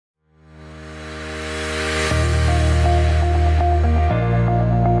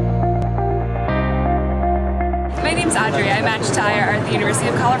Audrey. I matched to IR at the University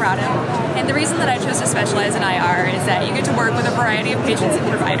of Colorado, and the reason that I chose to specialize in IR is that you get to work with a variety of patients and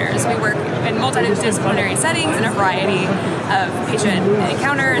providers. We work in multidisciplinary settings in a variety of patient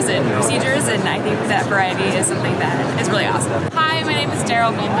encounters and procedures, and I think that variety is something that is really awesome. Hi, my name is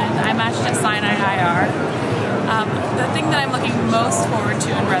Daryl Goldman. I matched at Sinai IR. The thing that I'm looking most forward to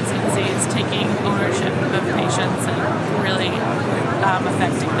in residency is taking ownership of patients and really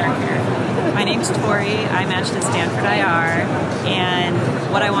affecting their care. My name's Tori. I matched at Stanford IR, and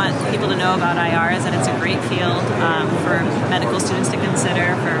what I want people to know about IR is that it's a great field for medical students to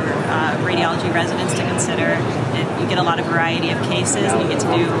consider, for radiology residents to consider. You get a lot of variety of cases, and you get to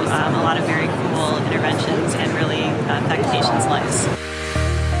do a lot of very cool interventions and really affect patients' lives.